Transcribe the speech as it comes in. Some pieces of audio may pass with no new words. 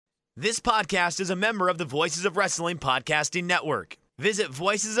This podcast is a member of the Voices of Wrestling Podcasting Network. Visit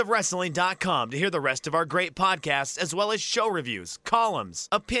voicesofwrestling.com to hear the rest of our great podcasts, as well as show reviews, columns,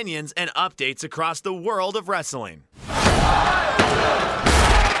 opinions, and updates across the world of wrestling. It's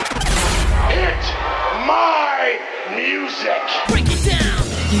my music. Break it down.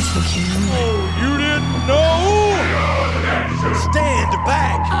 Oh, you didn't know? Stand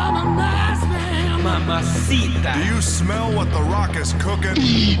back. I'm a nice man. Mamacita. Do you smell what The Rock is cooking?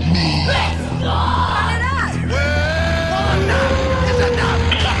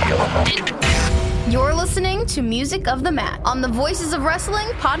 You're listening to Music of the Mat on the Voices of Wrestling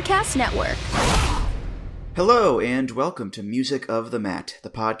Podcast Network. Hello and welcome to Music of the Mat,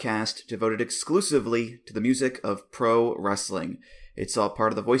 the podcast devoted exclusively to the music of pro wrestling. It's all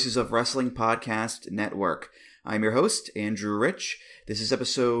part of the Voices of Wrestling Podcast Network. I'm your host, Andrew Rich. This is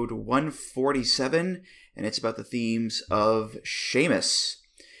episode 147, and it's about the themes of Sheamus.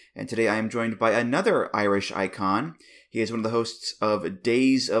 And today I am joined by another Irish icon. He is one of the hosts of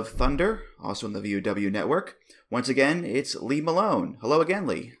Days of Thunder, also on the VOW network. Once again, it's Lee Malone. Hello again,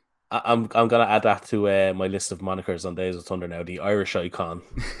 Lee. I'm gonna add that to my list of monikers on Days of Thunder now. The Irish icon.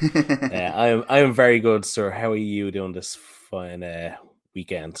 I am very good, sir. How are you doing this fine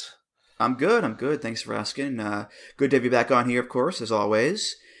weekend? I'm good. Thanks for asking. Good to have you back on here, of course, as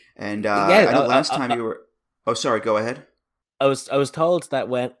always. And I know last time you were. Oh, sorry. Go ahead. I was told that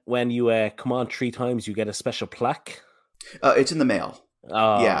when you come on 3 times, you get a special plaque. It's in the mail.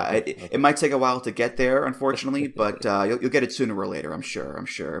 Oh, yeah, okay. It might take a while to get there, unfortunately, but you'll get it sooner or later, I'm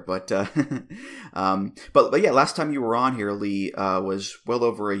sure. But but yeah, last time you were on here, Lee, was well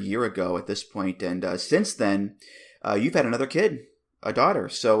over a year ago at this point, and since then, you've had another kid, a daughter.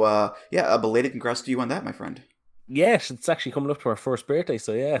 So yeah, a belated congrats to you on that, my friend. Yes, it's actually coming up to our first birthday,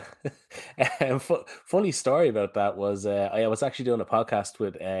 so yeah. Funny story about that was I was actually doing a podcast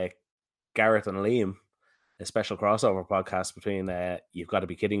with Garrett and Liam, a special crossover podcast between You've Got to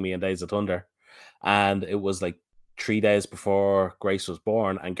Be Kidding Me and Days of Thunder, and it was like 3 days before Grace was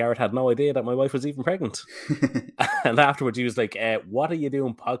born, and Garrett had no idea that my wife was even pregnant. And afterwards he was like, what are you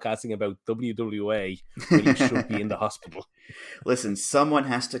doing podcasting about WWA when you should be in the hospital? Listen, someone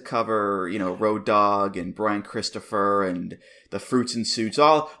has to cover, Road Dogg and Brian Christopher and the Fruits and Suits,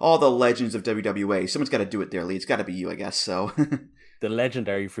 all the legends of WWA. Someone's got to do it there, Lee. It's got to be you, I guess, so. The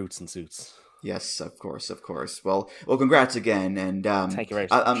legendary Fruits and Suits. Yes, of course. Well, congrats again, and thank you very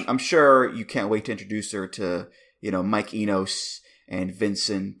much. I'm sure you can't wait to introduce her to, Mike Enos and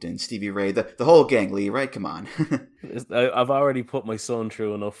Vincent and Stevie Ray, the whole gang, Lee. Right? Come on. I've already put my son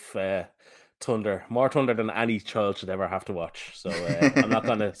through enough thunder, more thunder than any child should ever have to watch. So I'm not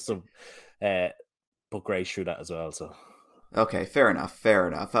gonna put Grace through that as well. So. Okay, fair enough.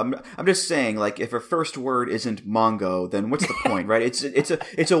 I'm just saying, like, if her first word isn't Mongo, then what's the point, right?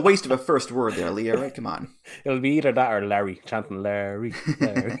 It's a waste of a first word there, Leah. Right? Come on. It'll be either that or Larry, chanting Larry.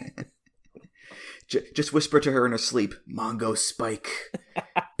 Just whisper to her in her sleep, Mongo Spike,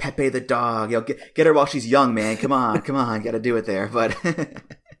 Pepe the dog. Get her while she's young, man. Come on, got to do it there.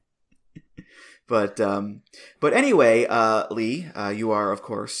 But anyway, Lee, you are, of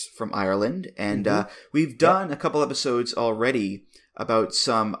course, from Ireland, and we've done a couple episodes already about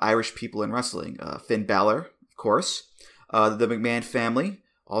some Irish people in wrestling. Finn Balor, of course, the McMahon family,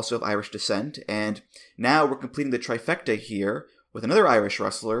 also of Irish descent, and now we're completing the trifecta here with another Irish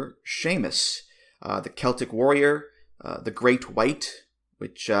wrestler, Sheamus, the Celtic Warrior, the Great White,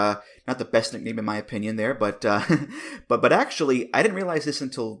 which, not the best nickname in my opinion there, but actually, I didn't realize this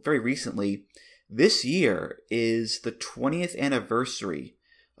until very recently. This year is the 20th anniversary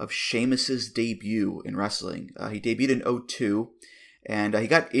of Sheamus's debut in wrestling. He debuted in 2002, and he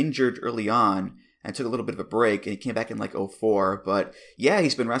got injured early on and took a little bit of a break, and he came back in like 2004. But yeah,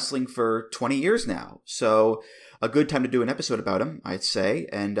 he's been wrestling for 20 years now. So a good time to do an episode about him, I'd say.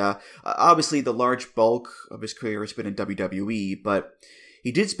 And obviously the large bulk of his career has been in WWE, but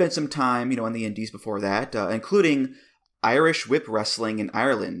he did spend some time, on the indies before that, including Irish whip wrestling in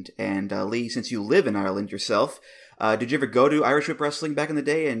Ireland. And Lee, since you live in Ireland yourself, did you ever go to Irish whip wrestling back in the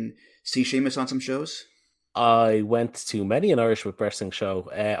day and see Sheamus on some shows? I went to many an Irish whip wrestling show.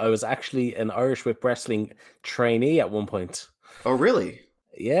 I was actually an Irish whip wrestling trainee at one point. Oh, really?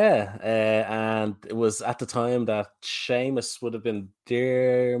 Yeah, and it was at the time that Sheamus would have been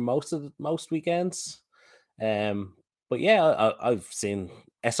there most weekends. But yeah, I've seen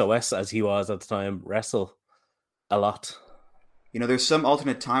SOS, as he was at the time, wrestle a lot. There's some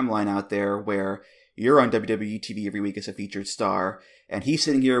alternate timeline out there where you're on WWE TV every week as a featured star, and he's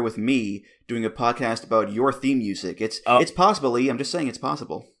sitting here with me doing a podcast about your theme music. It's possible, Lee. I'm just saying it's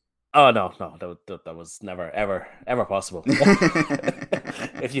possible. Oh, no, that was never, ever possible.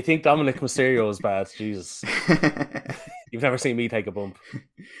 If you think Dominic Mysterio is bad, Jesus, you've never seen me take a bump.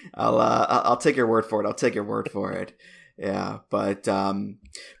 I'll take your word for it. I'll take your word for it. Yeah, but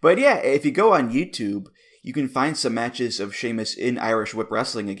yeah, if you go on YouTube, you can find some matches of Sheamus in Irish Whip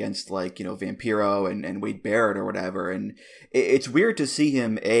Wrestling against, like, you know, Vampiro and Wade Barrett or whatever. And it's weird to see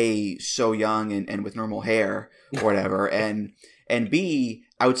him, A, so young and with normal hair or whatever, and B,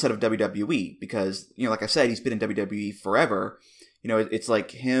 outside of WWE, because, you know, like I said, he's been in WWE forever. You know, it's like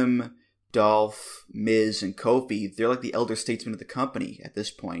him, Dolph, Miz, and Kofi, they're like the elder statesmen of the company at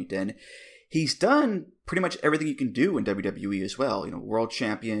this point. And he's done pretty much everything you can do in WWE as well. You know, world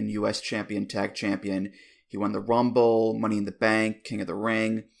champion, US champion, tag champion. He won the Rumble, Money in the Bank, King of the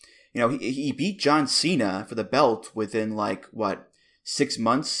Ring. You know, he beat John Cena for the belt within, like, 6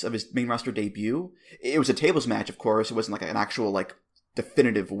 months of his main roster debut. It was a tables match, of course. It wasn't like an actual, like,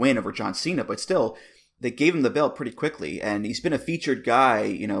 definitive win over John Cena, but still, they gave him the belt pretty quickly. And he's been a featured guy,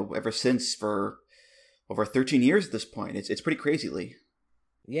 you know, ever since for over 13 years at this point. It's pretty crazy, Lee.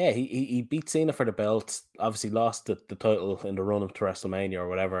 Yeah, he beat Cena for the belt, obviously lost the title in the run up to WrestleMania or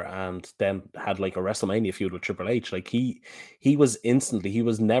whatever, and then had like a WrestleMania feud with Triple H. Like he was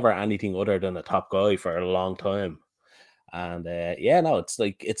never anything other than a top guy for a long time. And it's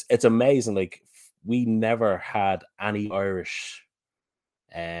like it's amazing. Like, we never had any Irish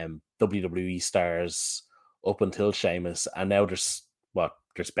WWE stars up until Sheamus, and now there's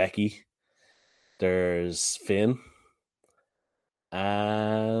Becky, there's Finn,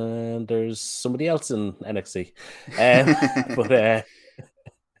 and there's somebody else in NXT.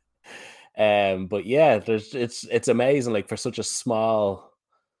 But yeah, it's amazing, like, for such a small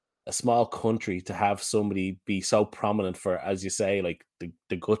country to have somebody be so prominent for, as you say, like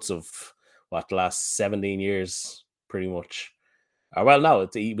the guts of the last 17 years, pretty much.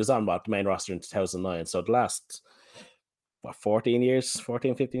 He was on the main roster in 2009, so the last 15 years, so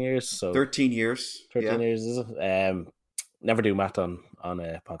 13 years. 13 years, is it? Never do math on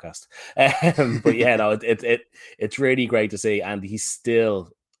a podcast. But yeah, no, it's really great to see, and he's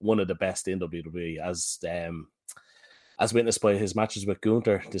still one of the best in WWE, as witnessed by his matches with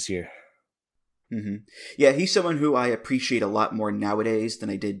Gunther this year. Mm-hmm. Yeah, he's someone who I appreciate a lot more nowadays than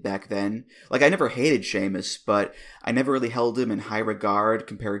I did back then. Like, I never hated Sheamus, but I never really held him in high regard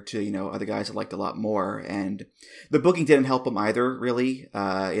compared to, you know, other guys I liked a lot more. And the booking didn't help him either, really.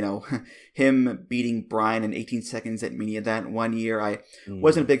 You know, him beating Bryan in 18 seconds at Mania that one year, I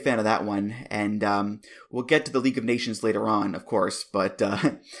wasn't a big fan of that one. And we'll get to the League of Nations later on, of course. But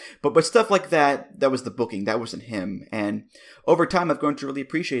stuff like that was the booking. That wasn't him. And over time, I've grown to really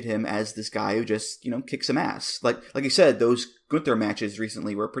appreciate him as this guy who just, you know, kicks some ass. Like you said, those Gunther matches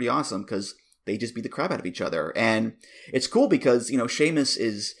recently were pretty awesome because they just beat the crap out of each other. And it's cool because, you know, Sheamus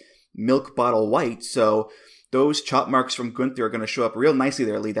is milk bottle white, so those chop marks from Gunther are going to show up real nicely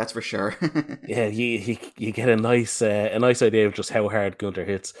there, Lee. That's for sure. Yeah, you get a nice idea of just how hard Gunther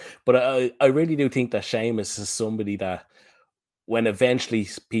hits. But I really do think that Sheamus is somebody that, when eventually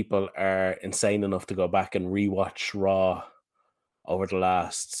people are insane enough to go back and rewatch Raw over the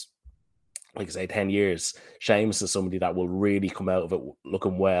last, like I say, 10 years, Sheamus is somebody that will really come out of it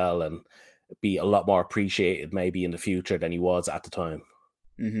looking well and be a lot more appreciated maybe in the future than he was at the time.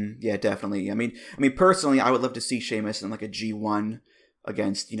 Mm-hmm. Yeah, definitely. I mean, personally, I would love to see Sheamus in like a G1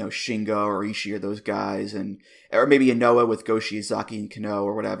 against, you know, Shingo or Ishii or those guys, or maybe a Noah with Go Shiozaki and Kano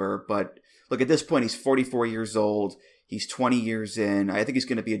or whatever. But look, at this point, he's 44 years old. He's 20 years in. I think he's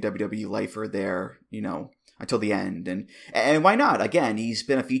going to be a WWE lifer there, you know, until the end. And why not? Again, he's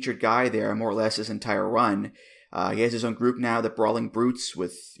been a featured guy there more or less his entire run. He has his own group now, the Brawling Brutes,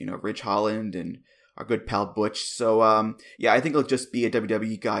 with, you know, Ridge Holland and our good pal Butch. So, yeah, I think he'll just be a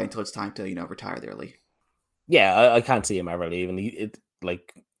WWE guy until it's time to, you know, retire there, Lee. Yeah, I can't see him ever leaving.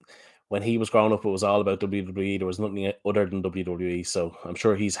 Like, when he was growing up, it was all about WWE. There was nothing other than WWE. So I'm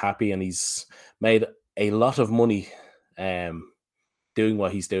sure he's happy, and he's made a lot of money doing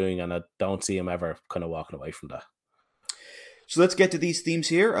what he's doing, and I don't see him ever kind of walking away from that. So let's get to these themes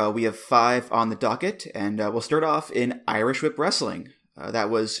here. We have 5 on the docket, and we'll start off in Irish Whip Wrestling.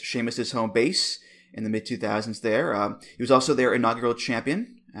 That was Sheamus's home base in the mid-2000s there. He was also their inaugural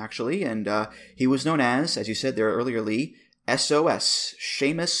champion, actually, and he was known as you said there earlier, Lee, SOS,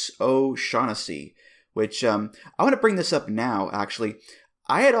 Sheamus O'Shaughnessy, which I want to bring this up now, actually.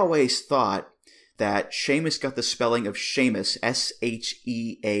 I had always thought that Sheamus got the spelling of Sheamus, Sheamus,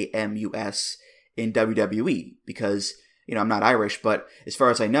 in WWE, because, you know, I'm not Irish, but as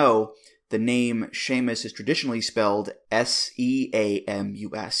far as I know, the name Sheamus is traditionally spelled Seamus,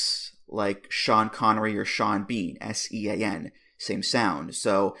 like Sean Connery or Sean Bean, Sean, same sound.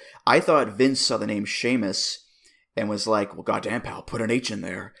 So I thought Vince saw the name Sheamus and was like, well, goddamn, pal, put an H in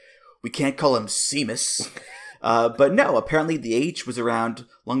there. We can't call him Sheamus. But no, apparently the H was around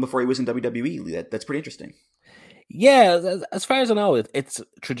long before he was in WWE. That's pretty interesting. Yeah, as far as I know, it's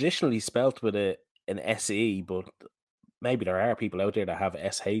traditionally spelt with an SE, but maybe there are people out there that have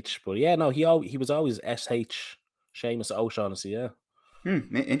SH. But yeah, no, he was always SH, Sheamus O'Shaughnessy, yeah.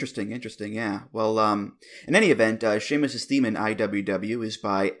 Interesting, yeah. Well, in any event, Sheamus' theme in IWW is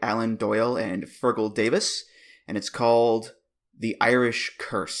by Alan Doyle and Fergal Davis, and it's called The Irish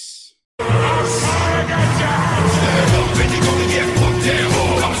Curse.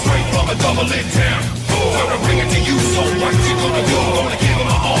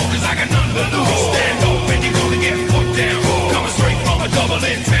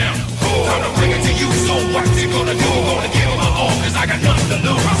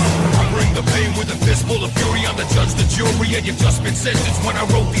 The pain with a fist full of fury. I'm the judge, the jury, and you've just been sentenced. When I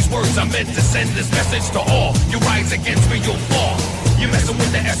wrote these words, I meant to send this message to all. You rise against me, you'll fall. You're messing with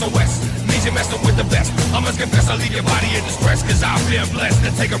the SOS, means you're messing with the best. I must confess, I leave your body in distress, cause I've been blessed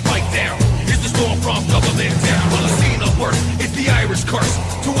to take a right down. Here's the storm from Dublin town. Well, I've seen the worst, it's the Irish curse.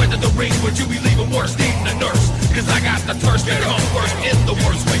 To enter the ring, would you be leaving worse, needing a nurse? Cause I got the thirst to come first in the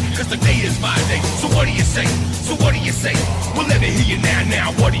worst way. Cause the day is my day, so what do you say? So what do you say? Well, let me hear you now,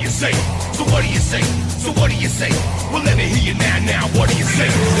 what do you say? So what do you say? So what do you say? Well, let me hear you now, what do you say?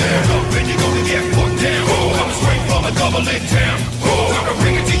 Stand up and you're gonna get put down. Coming straight from a Dublin town. Time to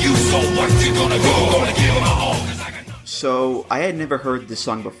bring it to you, so what you gonna do? Gonna give it my all, cause I got nothing. So, I had never heard this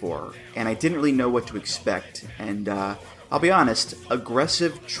song before, and I didn't really know what to expect, and I'll be honest,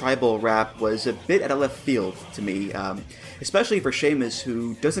 aggressive tribal rap was a bit out of left field to me, especially for Sheamus,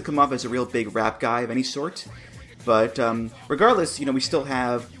 who doesn't come off as a real big rap guy of any sort. But regardless, we still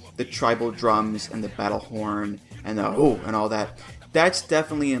have the tribal drums and the battle horn and the and all that. That's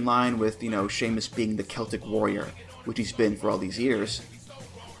definitely in line with, Sheamus being the Celtic warrior, which he's been for all these years.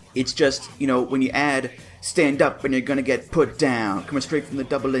 It's just, when you add stand up and you're gonna get put down, coming straight from the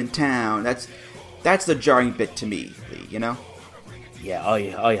Dublin town, that's the jarring bit to me, Lee, Yeah,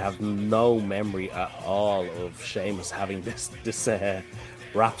 I have no memory at all of Sheamus having this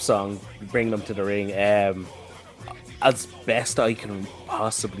rap song bring them to the ring. As best I can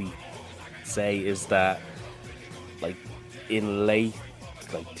possibly say is that, like, in late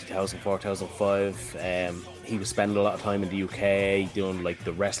 2004, 2005, he was spending a lot of time in the UK doing like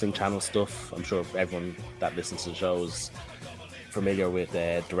the Wrestling Channel stuff. I'm sure everyone that listens to the show is familiar with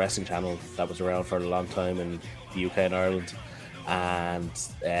the Wrestling Channel that was around for a long time in the UK and Ireland. And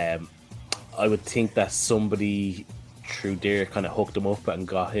I would think that somebody through there kind of hooked him up and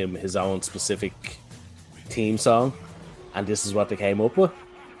got him his own specific theme song, and this is what they came up with.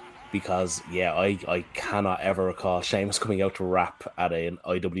 Because I cannot ever recall Sheamus coming out to rap at an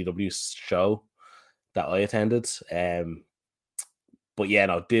IWW show that I attended. But yeah,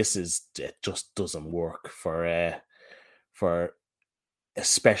 no, it just doesn't work for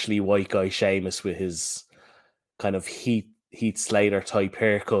especially white guy Sheamus with his kind of Heath Slater type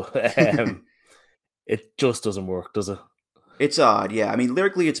haircut. It just doesn't work, does it? It's odd, yeah. I mean,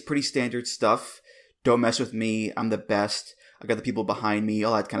 lyrically, it's pretty standard stuff. Don't mess with me, I'm the best, I got the people behind me,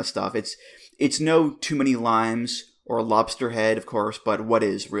 all that kind of stuff. It's no too many limes or lobster head, of course, but what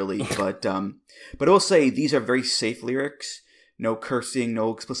is really? But I will say these are very safe lyrics. No cursing,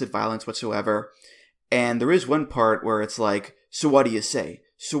 no explicit violence whatsoever. And there is one part where it's like, so what do you say?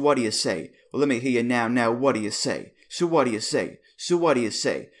 So what do you say? Well, let me hear you now, what do you say? So what do you say? So what do you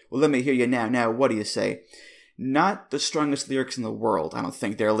say? Well, let me hear you now, what do you say? Not the strongest lyrics in the world, I don't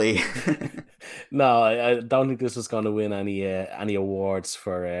think, there, Lee. No, I don't think this was going to win any awards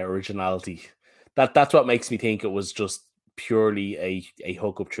for originality. That's what makes me think it was just purely a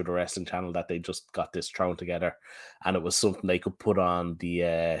hookup through the Wrestling Channel, that they just got this thrown together, and it was something they could put on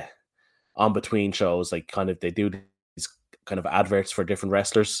the on between shows. Like, kind of, they do these kind of adverts for different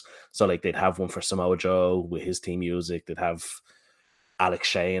wrestlers. So like they'd have one for Samoa Joe with his theme music. They'd have Alex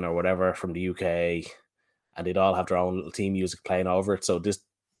Shane or whatever from the UK, and they'd all have their own little theme music playing over it. So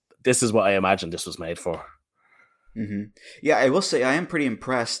this is what I imagine this was made for. Mm-hmm. Yeah, I will say I am pretty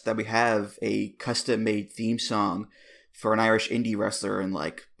impressed that we have a custom-made theme song for an Irish indie wrestler in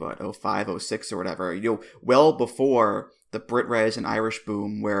 05, 06 or whatever. Well before the Brit Res and Irish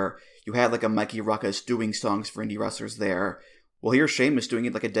boom, where you had like a Mikey Ruckus doing songs for indie wrestlers there. Well, here's Sheamus doing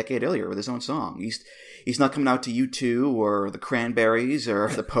it like a decade earlier with his own song. He's not coming out to U2 or the Cranberries or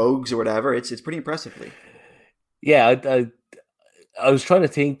the Pogues or whatever. It's pretty impressively. Yeah, I was trying to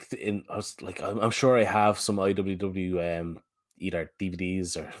think. I was like, I'm sure I have some IWW either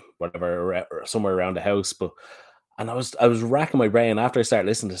DVDs or whatever or somewhere around the house. But I was racking my brain after I started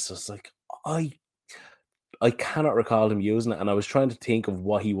listening to this. I was like, I cannot recall him using it, and I was trying to think of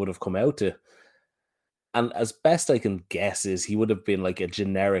what he would have come out to. And as best I can guess is he would have been like a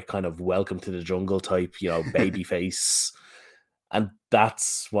generic kind of welcome to the jungle type, baby face. And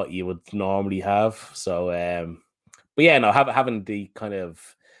that's what you would normally have. So, but yeah, no, having the kind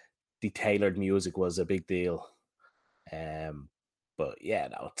of the tailored music was a big deal. But yeah,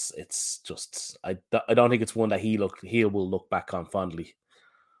 no, it's just I don't think it's one that he will look back on fondly.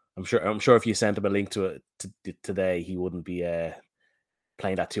 I'm sure if you sent him a link to it today, he wouldn't be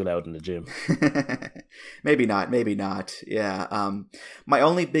playing that too loud in the gym. Maybe not. Yeah. My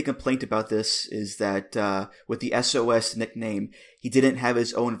only big complaint about this is that with the SOS nickname, he didn't have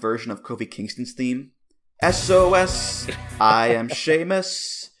his own version of Kofi Kingston's theme. SOS, I am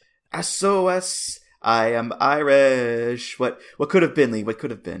Sheamus. SOS, I am Irish. What could have been, Lee? What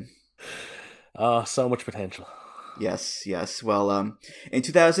could have been? Oh, so much potential. Yes. Well, in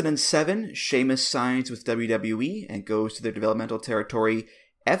 2007, Sheamus signs with WWE and goes to their developmental territory,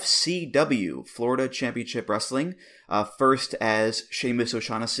 FCW, Florida Championship Wrestling, first as Sheamus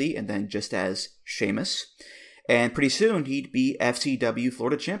O'Shaughnessy and then just as Sheamus. And pretty soon, he'd be FCW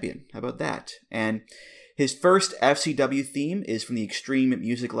Florida Champion. How about that? And his first FCW theme is from the Extreme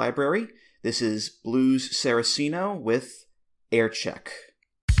Music Library. This is Blues Saraceno with Air Check.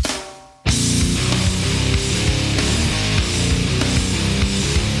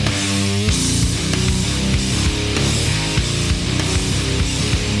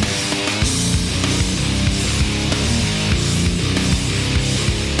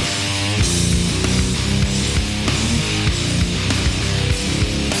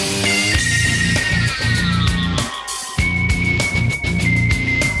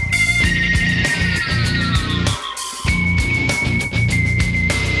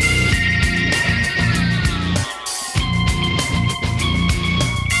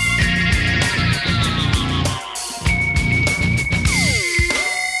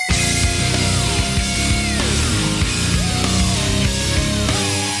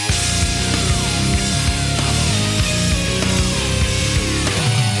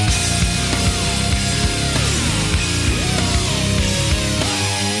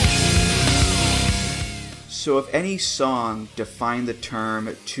 So if any song defined the term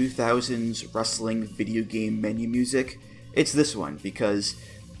 2000s wrestling video game menu music, it's this one, because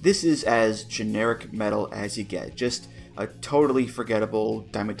this is as generic metal as you get. Just a totally forgettable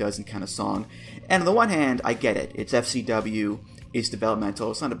dime a dozen kind of song. And on the one hand, I get it. It's FCW, it's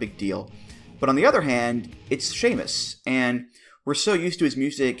developmental, it's not a big deal. But on the other hand, it's Sheamus, and we're so used to his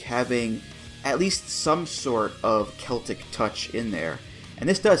music having at least some sort of Celtic touch in there. And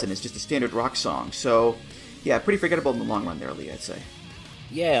this doesn't, it's just a standard rock song. So yeah, pretty forgettable in the long run there, Lee, I'd say.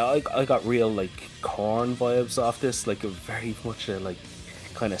 Yeah, I got real, like, Korn vibes off this, like, a very much a, like,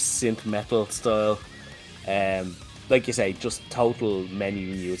 kind of synth metal style. Like you say, just total menu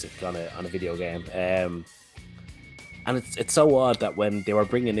music on a video game. And it's so odd that when they were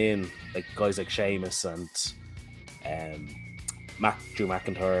bringing in, like, guys like Sheamus and Drew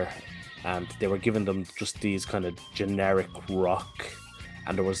McIntyre, and they were giving them just these kind of generic rock,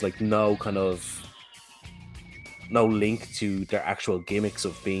 and there was, like, no link to their actual gimmicks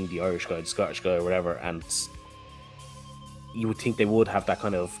of being the Irish guy, the Scottish guy, or whatever, and you would think they would have that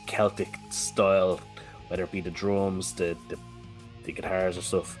kind of Celtic style, whether it be the drums, the guitars or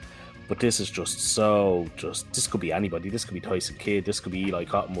stuff. But this is this could be anybody. This could be Tyson Kidd, this could be Eli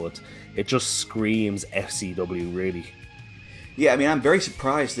Cottonwood. It just screams FCW, really. Yeah, I mean, I'm very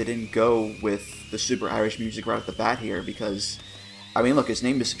surprised they didn't go with the super Irish music right at the bat here, because, I mean, look, his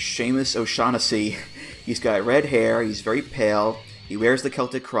name is Sheamus O'Shaughnessy. He's got red hair, he's very pale, he wears the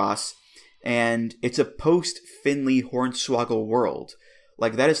Celtic cross, and it's a post-Finley Hornswoggle world.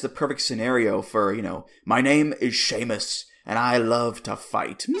 Like, that is the perfect scenario for, my name is Sheamus, and I love to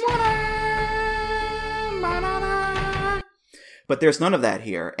fight. But there's none of that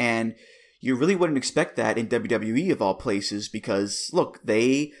here, and you really wouldn't expect that in WWE of all places, because, look,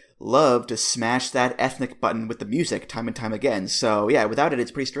 they love to smash that ethnic button with the music time and time again. So, yeah, without it,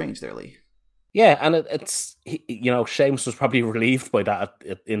 it's pretty strange there, Lee. Yeah, and it's Sheamus was probably relieved by that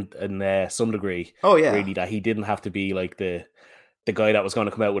in some degree. Oh yeah, really, that he didn't have to be like the guy that was going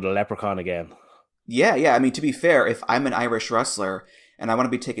to come out with a leprechaun again. Yeah. I mean, to be fair, if I'm an Irish wrestler and I want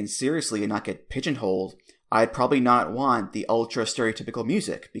to be taken seriously and not get pigeonholed, I'd probably not want the ultra stereotypical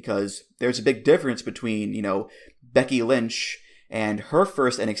music, because there's a big difference between Becky Lynch and her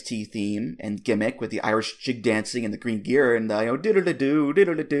first NXT theme and gimmick with the Irish jig dancing and the green gear and the diddle-a-doo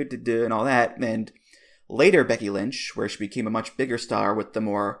and all that, and later Becky Lynch, where she became a much bigger star with the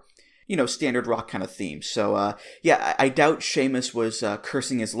more, standard rock kind of theme. So, I doubt Sheamus was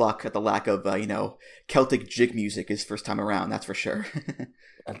cursing his luck at the lack of, Celtic jig music his first time around, that's for sure.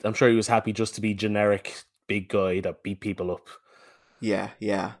 I'm sure he was happy just to be generic big guy that beat people up. Yeah.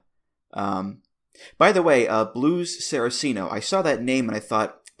 By the way, Blues Saraceno, I saw that name and I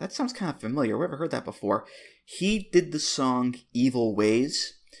thought, that sounds kind of familiar. I've never heard that before. He did the song Evil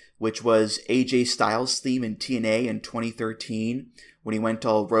Ways, which was AJ Styles' theme in TNA in 2013 when he went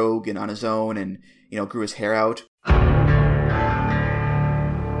all rogue and on his own and, grew his hair out.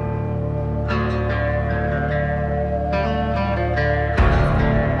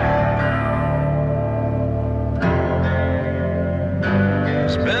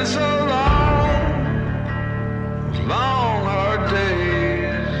 It's been so long, those long hard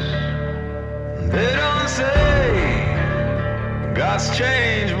days. They don't say God's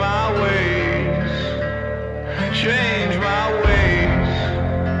changed my ways, change my ways,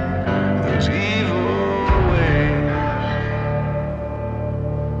 those evil ways.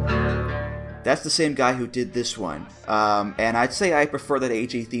 That's the same guy who did this one. And I'd say I prefer that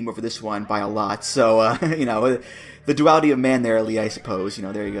AJ theme over this one by a lot. So, the duality of man there, Lee, I suppose.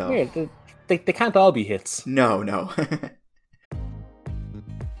 There you go. Yeah, they can't all be hits. No.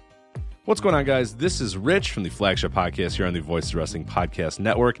 What's going on, guys? This is Rich from the flagship podcast here on the Voices of Wrestling Podcast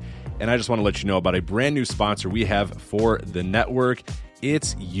Network, and I just want to let you know about a brand new sponsor we have for the network.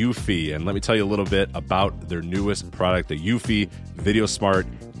 It's Eufy, and let me tell you a little bit about their newest product, the Eufy VideoSmart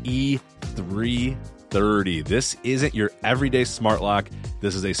E330. This isn't your everyday smart lock.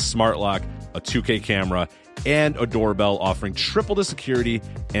 This is a smart lock, a 2K camera, and a doorbell offering triple the security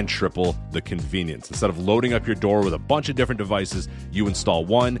and triple the convenience. Instead of loading up your door with a bunch of different devices, you install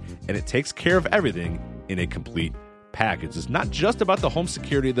one, and it takes care of everything in a complete package. It's not just about the home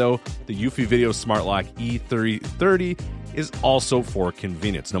security, though. The Eufy Video Smart Lock E330 is also for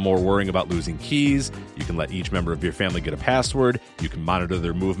convenience. No more worrying about losing keys. You can let each member of your family get a password. You can monitor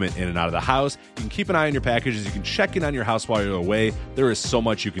their movement in and out of the house. You can keep an eye on your packages. You can check in on your house while you're away. There is so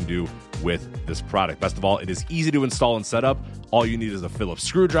much you can do with this product. Best of all, it is easy to install and set up. All you need is a Phillips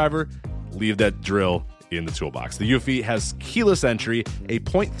screwdriver. Leave that drill in the toolbox. The Eufy has keyless entry, a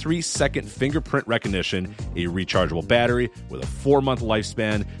 0.3-second fingerprint recognition, a rechargeable battery with a 4-month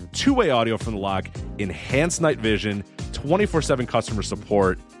lifespan, two-way audio from the lock, enhanced night vision, 24/7 customer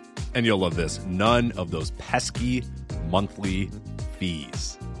support, and you'll love this, none of those pesky monthly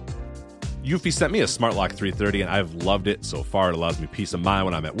fees. Eufy sent me a Smart Lock 330, and I've loved it so far. It allows me peace of mind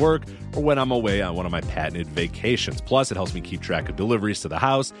when I'm at work or when I'm away on one of my patented vacations. Plus, it helps me keep track of deliveries to the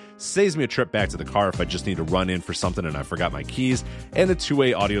house, saves me a trip back to the car if I just need to run in for something and I forgot my keys, and the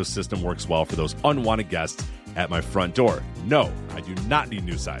two-way audio system works well for those unwanted guests at my front door. No, I do not need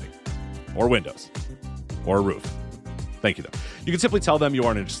new siding or windows or a roof. Thank you, though. You can simply tell them you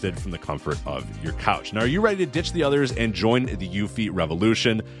aren't interested from the comfort of your couch. Now, are you ready to ditch the others and join the Eufy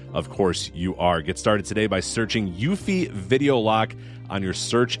revolution? Of course you are. Get started today by searching Eufy Video Lock on your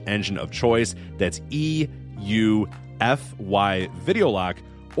search engine of choice. That's EUFY Video Lock,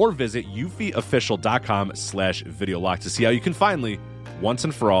 or visit eufyofficial.com/video lock to see how you can finally, once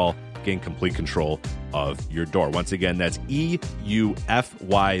and for all, gain complete control of your door. Once again, that's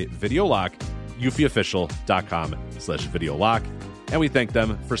EUFY Video Lock, eufyofficial.com/video lock. And we thank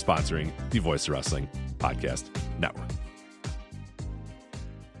them for sponsoring the Voice of Wrestling Podcast Network.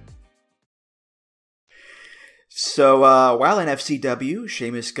 So while in FCW,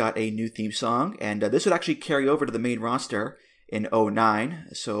 Sheamus got a new theme song, and this would actually carry over to the main roster in 2009.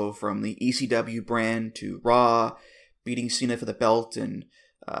 So from the ECW brand to Raw, beating Cena for the belt, and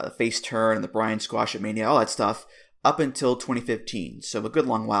the face turn, and the Bryan squash at Mania, all that stuff, up until 2015, so a good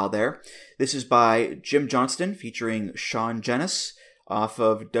long while there. This is by Jim Johnston featuring Sean Jennis off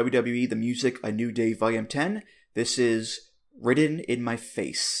of WWE The Music A New Day Volume 10. This is Written in My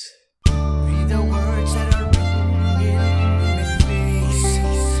Face. Read the words that are written in my face.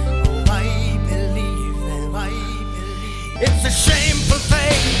 Oh, I believe them, I believe. It's a shameful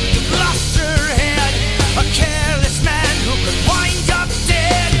thing, you've lost your head. A careless man who could wind up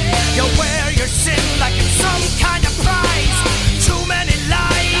dead. You wear your sin like it's some kind of prize. Too many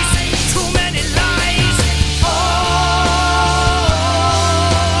lies, too many lies. Oh,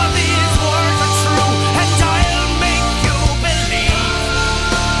 these words are true, and I'll make you believe.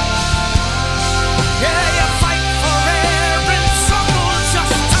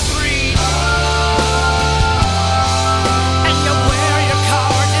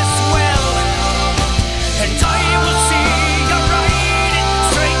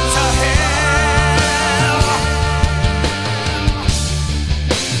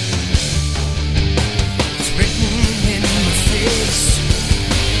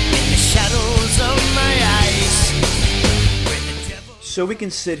 So we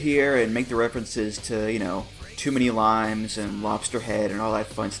can sit here and make the references to, Too Many Limes and Lobster Head and all that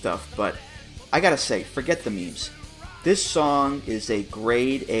fun stuff, but I gotta say, forget the memes. This song is a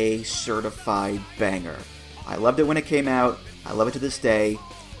grade A certified banger. I loved it when it came out, I love it to this day,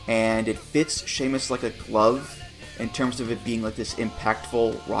 and it fits Seamus like a glove in terms of it being like this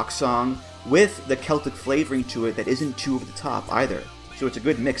impactful rock song with the Celtic flavoring to it that isn't too over the top either. So it's a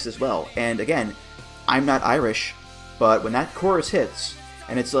good mix as well. And again, I'm not Irish, but when that chorus hits,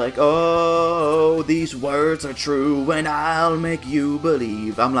 and it's like, oh, these words are true, and I'll make you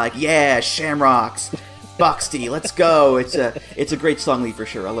believe. I'm like, yeah, Shamrocks, Buxty, let's go. It's a great song, Lee, for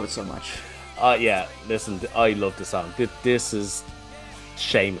sure. I love it so much. Yeah, listen, I love the song. This is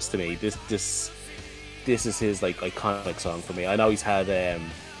Seamus to me. This is his like iconic song for me. I know he's had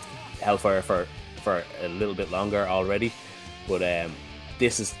Hellfire for a little bit longer already, but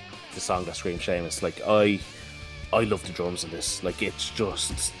this is the song that screams Seamus. Like I love the drums in this. Like, it's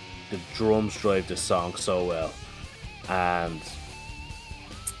just, the drums drive this song so well, and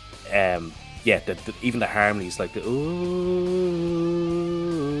even the harmonies, like the ooh,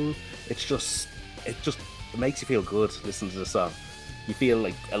 it makes you feel good listening to the song. You feel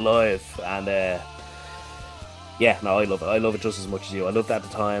like alive, and I love it. I love it just as much as you. I loved it at the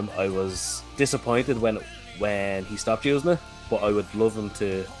time. I was disappointed when he stopped using it, but I would love him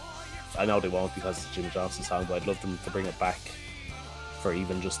to. I know they won't because it's Jimmy Johnson's song, but I'd love them to bring it back for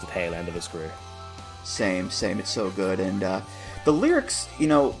even just the tail end of his career. Same. It's so good. And the lyrics,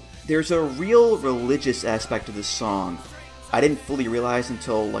 there's a real religious aspect to this song I didn't fully realize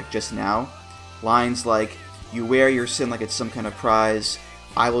until, like, just now. Lines like, you wear your sin like it's some kind of prize,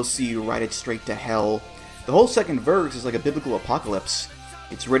 I will see you ride it straight to hell. The whole second verse is like a biblical apocalypse.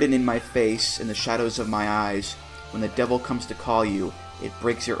 It's written in my face, in the shadows of my eyes. When the devil comes to call you, it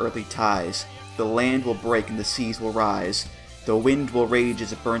breaks your earthly ties. The land will break and the seas will rise. The wind will rage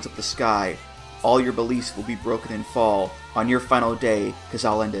as it burns up the sky. All your beliefs will be broken and fall on your final day, 'cause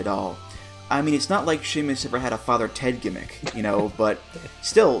I'll end it all. I mean, it's not like Seamus ever had a Father Ted gimmick, but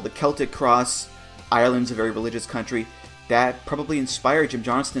still, the Celtic cross, Ireland's a very religious country, that probably inspired Jim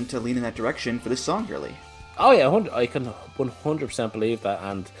Johnston to lean in that direction for this song, really. Oh yeah, I can 100% believe that,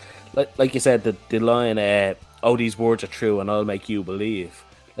 and like you said, the line, oh, these words are true and I'll make you believe.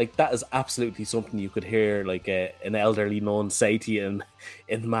 Like, that is absolutely something you could hear like an elderly nun say to you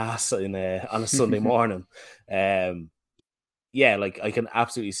in mass on a Sunday morning. Like, I can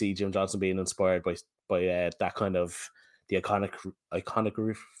absolutely see Jim Johnston being inspired by that kind of the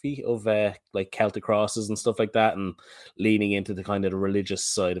iconography of like Celtic crosses and stuff like that, and leaning into the kind of the religious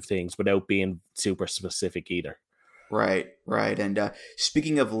side of things without being super specific either. Right. And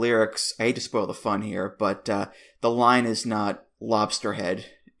speaking of lyrics, I hate to spoil the fun here, but the line is not lobster head,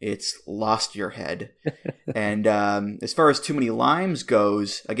 it's lost your head. And as far as Too Many Limes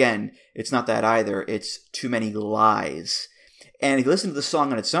goes, again, it's not that either, it's too many lies. And if you listen to the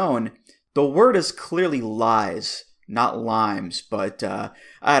song on its own, the word is clearly lies, not limes, but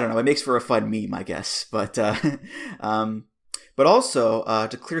I don't know, it makes for a fun meme, I guess. But also,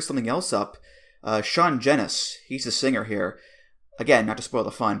 to clear something else up, Sean Gennis, he's the singer here. Again, not to spoil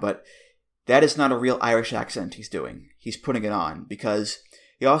the fun, but that is not a real Irish accent he's doing. He's putting it on, because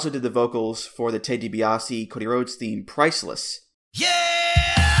he also did the vocals for the Ted DiBiase, Cody Rhodes theme, Priceless. Yeah,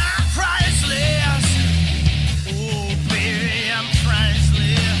 priceless. Oh, baby, I'm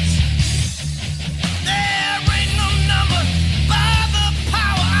priceless. There ain't no number by the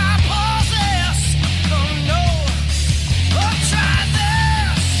power I possess. Oh, no. Oh, try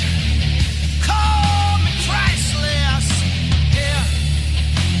this. Call me priceless. Yeah.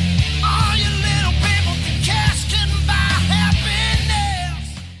 All you little people think cash can buy happiness.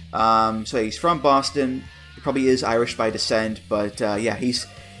 So he's from Boston. He probably is Irish by descent, but he's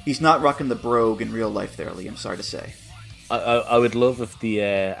not rocking the brogue in real life there, Lee, I'm sorry to say. I would love if the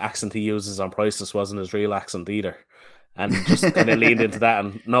accent he uses on Priceless wasn't his real accent either, and just kind of leaned into that,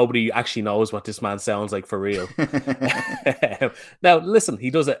 and nobody actually knows what this man sounds like for real. Now, listen,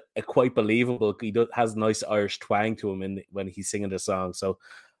 he does it quite believable. He has a nice Irish twang to him when he's singing the song, so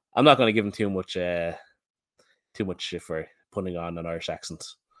I'm not going to give him too much shit for putting on an Irish accent.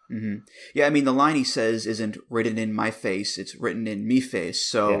 Mm-hmm. Yeah, I mean, the line he says isn't written in my face; it's written in me face.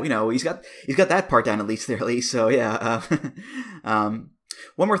 So he's got that part down at least there, Lee. So yeah. One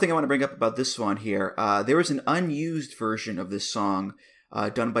more thing I want to bring up about this one here: there was an unused version of this song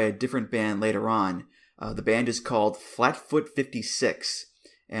done by a different band later on. The band is called Flatfoot 56,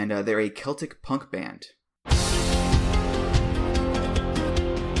 and they're a Celtic punk band.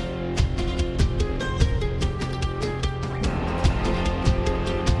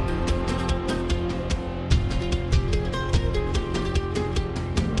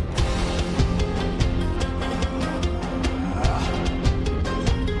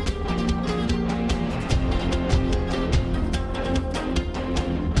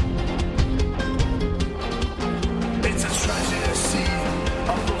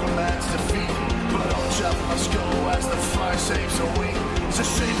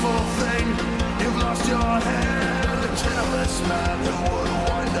 beautiful thing. You've lost your head. A careless man who would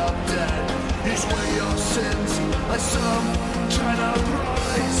wind up dead. You swear your sins like some China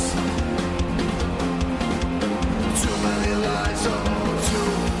price. Too many lies, oh,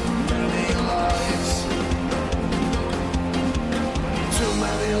 too many lies. Too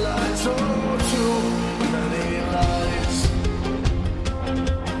many lies, oh, too many lies.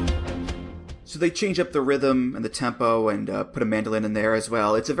 So they change up the rhythm and the tempo and put a mandolin in there as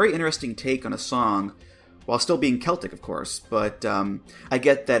well. It's a very interesting take on a song, while still being Celtic, of course. But I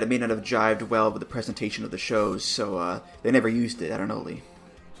get that it may not have jived well with the presentation of the shows, so they never used it. I don't know, Lee.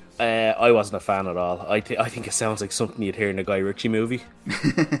 I wasn't a fan at all. I think it sounds like something you'd hear in a Guy Ritchie movie.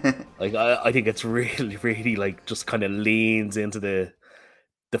 Like I think it's really, really like just kind of leans into the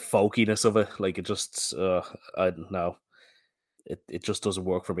folkiness of it. Like it just, I don't know. It just doesn't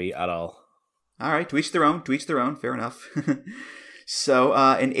work for me at all. All right, to each their own. Fair enough. So,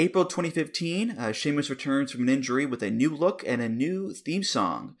 in April 2015, Sheamus returns from an injury with a new look and a new theme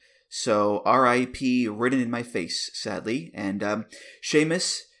song. So, R.I.P. written in my face, sadly. And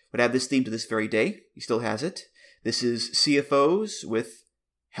Sheamus would have this theme to this very day. He still has it. This is CFOs with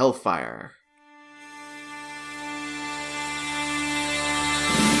Hellfire.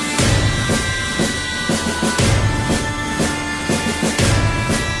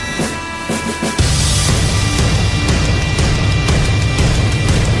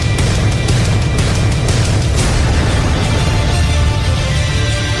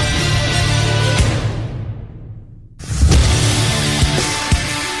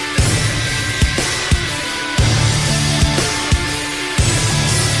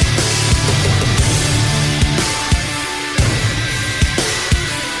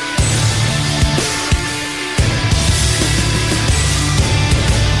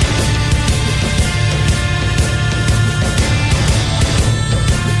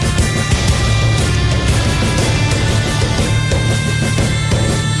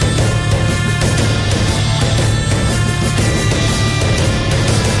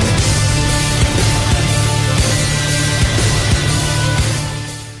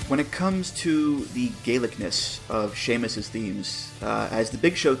 Comes to the Gaelicness of Sheamus's themes, as the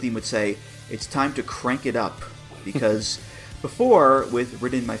Big Show theme would say, it's time to crank it up, because before, with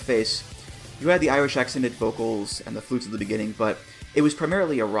Written in My Face, you had the Irish accented vocals and the flutes at the beginning, but it was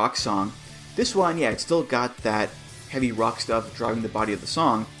primarily a rock song. This one, yeah, it's still got that heavy rock stuff driving the body of the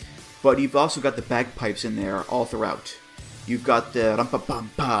song, but you've also got the bagpipes in there all throughout. You've got the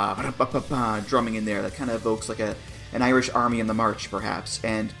ram-pa-pam-pa, drumming in there that kind of evokes like an Irish army in the march, perhaps,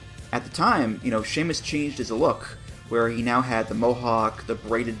 and at the time, Sheamus changed his look, where he now had the mohawk, the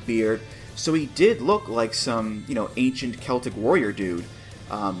braided beard, so he did look like some, ancient Celtic warrior dude.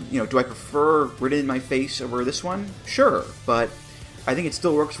 Do I prefer Written in My Face over this one? Sure, but I think it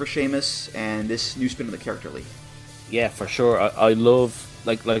still works for Sheamus and this new spin of the character, Lee. Yeah, for sure. I love,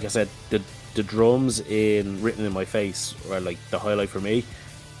 like I said, the drums in Written in My Face are like the highlight for me,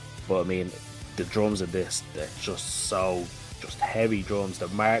 but I mean, the drums in this, they're just heavy drums.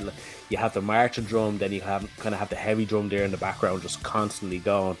 You have the marching drum, then you have the heavy drum there in the background just constantly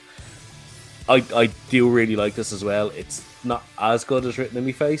going. I do really like this as well. It's not as good as Written in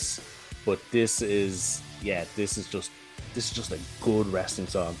My Face, but this is just a good wrestling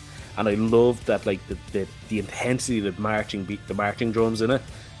song, and I love that like the intensity of the marching drums in it.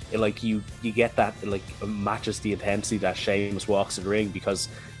 Like you get that, like it matches the intensity that Sheamus walks in the ring, because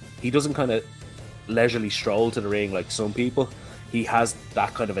he doesn't kind of leisurely stroll to the ring like some people. He has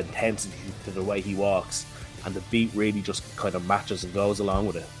that kind of intensity to the way he walks, and the beat really just kind of matches and goes along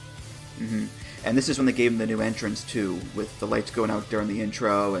with it. Mm-hmm. And this is when they gave him the new entrance too, with the lights going out during the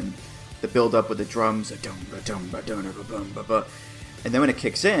intro and the build up with the drums, and then when it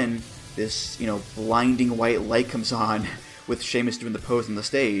kicks in, this blinding white light comes on with Sheamus doing the pose on the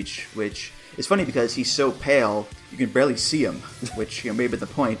stage, which is funny because he's so pale you can barely see him, which may have been the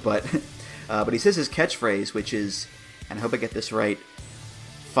point, but he says his catchphrase, which is, and I hope I get this right,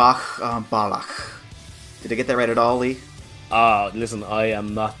 Fach Balach. Did I get that right at all, Lee? Listen, I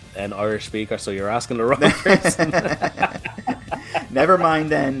am not an Irish speaker, so you're asking the wrong person. Never mind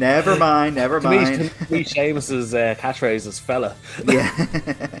then. Never mind. To me, Sheamus's catchphrase is fella. Yeah.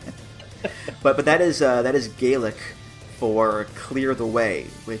 but that is Gaelic for clear the way,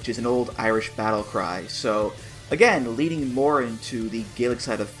 which is an old Irish battle cry. So again, leading more into the Gaelic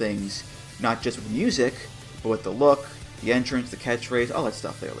side of things, not just with music, but with the look, the entrance, the catchphrase, all that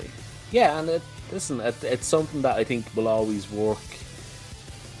stuff there, Lee. Yeah, and it's something that I think will always work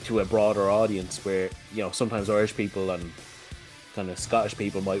to a broader audience, where sometimes Irish people and kind of Scottish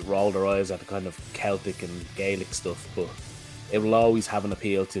people might roll their eyes at the kind of Celtic and Gaelic stuff, but it will always have an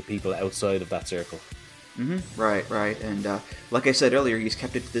appeal to people outside of that circle. Right. And like I said earlier, he's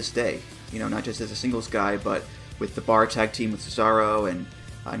kept it to this day. You know, not just as a singles guy, but with the Bar tag team with Cesaro and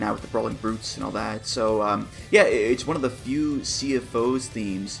now with the Brawling Brutes and all that. So, yeah, it's one of the few Sea of Foes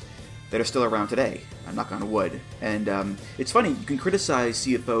themes that are still around today. I'm knock on wood. And it's funny, you can criticize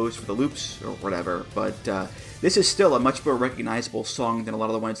Sea of Foes for the loops or whatever, but this is still a much more recognizable song than a lot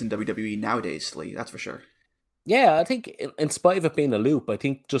of the ones in WWE nowadays, Lee. That's for sure. Yeah, I think in spite of it being a loop, I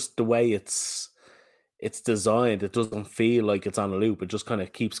think just the way it's designed, it doesn't feel like it's on a loop. It just kind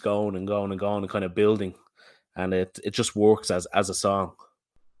of keeps going and going and going and kind of building. And it just works as a song.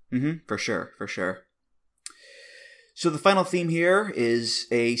 For sure. So the final theme here is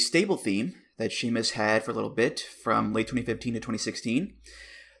a stable theme that Sheamus had for a little bit from late 2015 to 2016.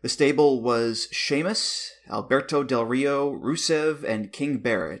 The stable was Sheamus, Alberto Del Rio, Rusev, and King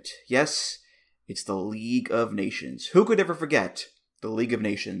Barrett. Yes, it's the League of Nations. Who could ever forget the League of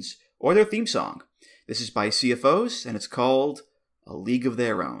Nations or their theme song? This is by Sea of Foes, and it's called A League of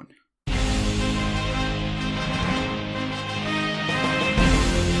Their Own.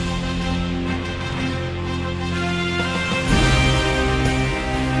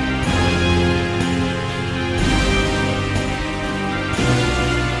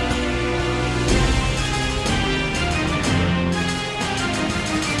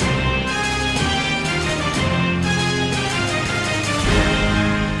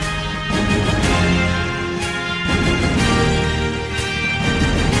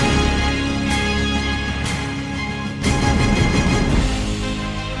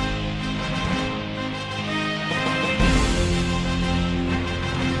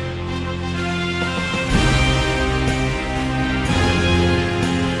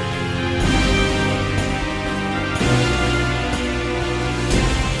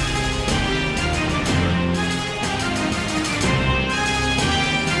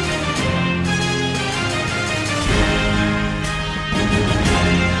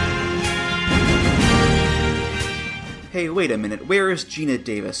 Hey, wait a minute, where is Gina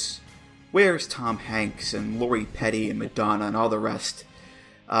Davis? Where's Tom Hanks and Lori Petty and Madonna and all the rest?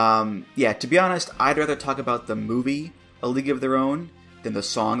 Yeah, to be honest, I'd rather talk about the movie A League of Their Own than the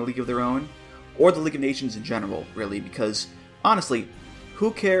song A League of Their Own, or the League of Nations in general, really, because, honestly, who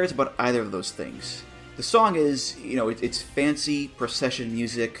cares about either of those things? The song is, you know, it's fancy procession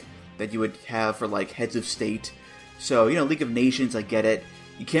music that you would have for, like, heads of state. So, you know, League of Nations, I get it.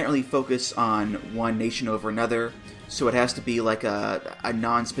 You can't really focus on one nation over another, so it has to be like a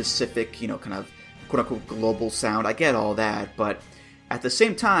non-specific, you know, kind of quote-unquote global sound. I get all that, but at the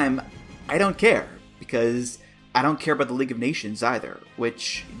same time, I don't care, because I don't care about the League of Nations either,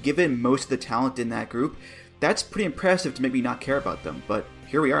 which, given most of the talent in that group, that's pretty impressive to make me not care about them, but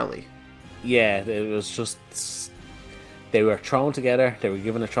here we are, Lee. Yeah, it was just, they were thrown together, they were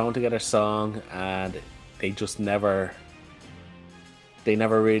given a thrown together song, and they just never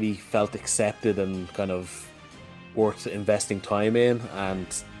really felt accepted and kind of worth investing time in, and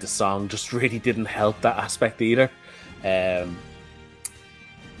the song just really didn't help that aspect either.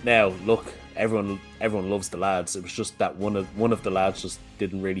 Now, look, everyone loves the lads. It was just that one of the lads just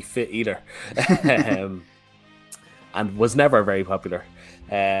didn't really fit either, and was never very popular.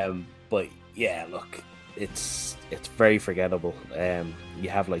 But yeah, look, it's very forgettable. You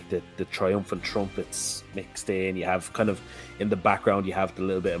have like the triumphant trumpets mixed in. You have kind of in the background, you have the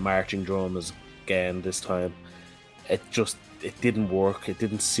little bit of marching drums again this time. It didn't work. It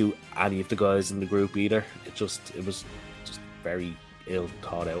didn't suit any of the guys in the group either. It was just very ill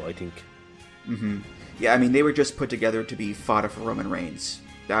thought out, I think. Yeah, I mean, they were just put together to be fodder for Roman Reigns.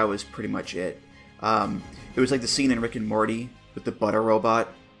 That was pretty much it. It was like the scene in Rick and Morty with the butter robot.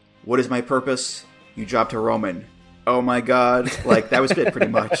 What is my purpose? You drop to Roman. Oh my god. Like, that was it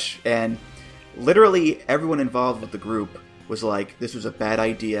pretty much. And literally everyone involved with the group was like, this was a bad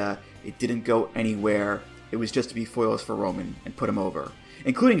idea. It didn't go anywhere. It was just to be foils for Roman and put him over.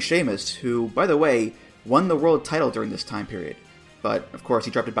 Including Sheamus, who, by the way, won the world title during this time period. But, of course,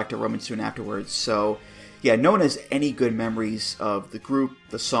 he dropped it back to Roman soon afterwards. So, yeah, no one has any good memories of the group,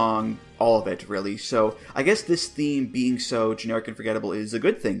 the song, all of it, really. So, I guess this theme being so generic and forgettable is a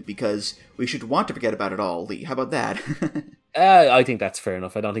good thing, because we should want to forget about it all, Lee. How about that? I think that's fair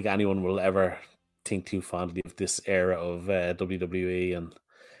enough. I don't think anyone will ever think too fondly of this era of WWE, and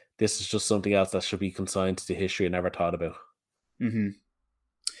this is just something else that should be consigned to history and never thought about.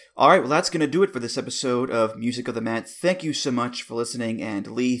 All right, well, that's going to do it for this episode of Music of the Mat. Thank you so much for listening, and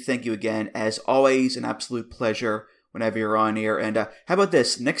Lee, thank you again. As always, an absolute pleasure whenever you're on here. And how about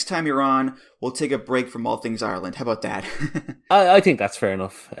this? Next time you're on, we'll take a break from all things Ireland. How about that? I think that's fair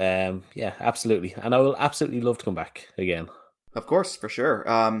enough. Yeah, absolutely. And I will absolutely love to come back again. Of course, for sure.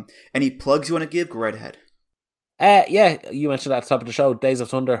 Any plugs you want to give? Go right ahead. Yeah, you mentioned at the top of the show, Days of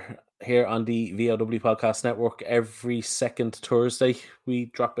Thunder here on the VOW Podcast Network. Every second Thursday, we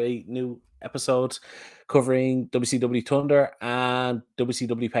drop a new episode covering WCW Thunder and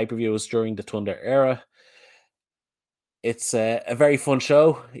WCW pay-per-views during the Thunder era. It's a very fun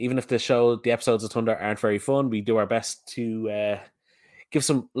show. Even if the episodes of Thunder aren't very fun, we do our best to give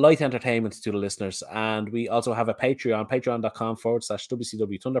some light entertainment to the listeners. And we also have a Patreon,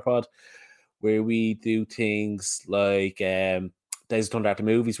 patreon.com/WCW Thunderpod, where we do things like Days of Thunder at the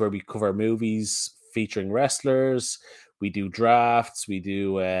Movies, where we cover movies featuring wrestlers. We do drafts. We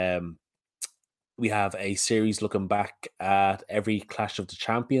do we have a series looking back at every Clash of the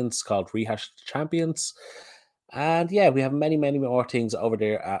Champions called Rehash the Champions. And yeah, we have many, many more things over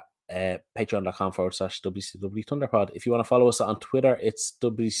there at patreon.com/WCW Thunderpod. If you want to follow us on Twitter, it's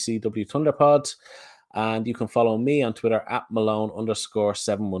WCW Thunderpod. And you can follow me on Twitter at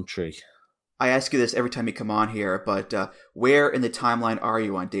Malone_713. I ask you this every time you come on here, but where in the timeline are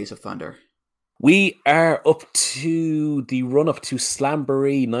you on Days of Thunder? We are up to the run-up to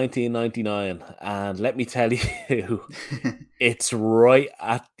Slamboree 1999, and let me tell you, it's right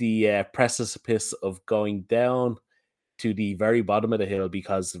at the precipice of going down to the very bottom of the hill,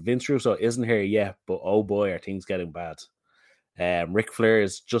 because Vince Russo isn't here yet, but oh boy, are things getting bad. Ric Flair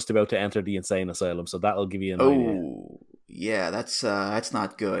is just about to enter the insane asylum, so that'll give you an idea. Yeah, that's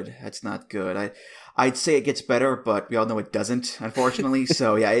not good. That's not good. I'd say it gets better, but we all know it doesn't, unfortunately.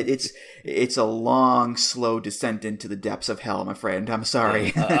 So yeah, it's a long, slow descent into the depths of hell, my friend. I'm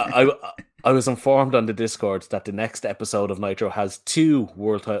sorry. I was informed on the Discord that the next episode of Nitro has 2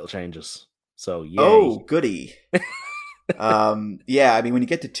 world title changes. So yay. Oh, goody. Yeah, I mean, when you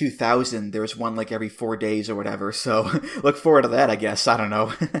get to 2000, there's one like every 4 days or whatever. So look forward to that, I guess. I don't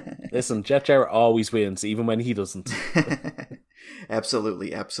know. Listen, Jeff Jarrett always wins, even when he doesn't.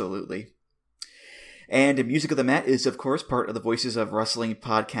 Absolutely, absolutely. And Music of the Mat is, of course, part of the Voices of Wrestling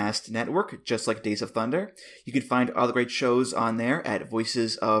Podcast Network, just like Days of Thunder. You can find all the great shows on there at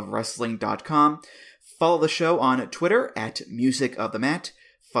voicesofwrestling.com. Follow the show on Twitter at Music of the Mat.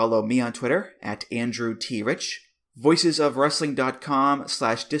 Follow me on Twitter at Andrew T. Rich.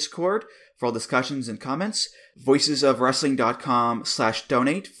 voicesofwrestling.com/Discord for all discussions and comments.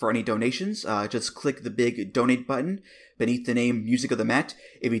 voicesofwrestling.com/donate for any donations. Just click the big donate button beneath the name Music of the Mat.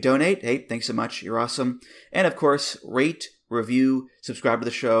 If you donate, hey, thanks so much. You're awesome. And of course, rate, review, subscribe to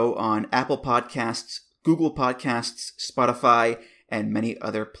the show on Apple Podcasts, Google Podcasts, Spotify, and many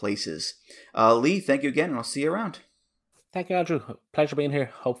other places. Lee, thank you again, and I'll see you around. Thank you, Andrew. Pleasure being here.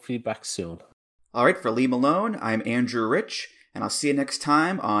 Hopefully back soon. All right, for Lee Malone, I'm Andrew Rich, and I'll see you next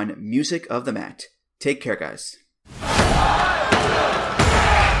time on Music of the Mat. Take care, guys.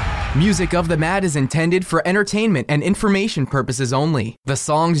 Music of the Mat is intended for entertainment and information purposes only. The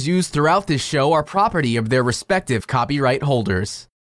songs used throughout this show are property of their respective copyright holders.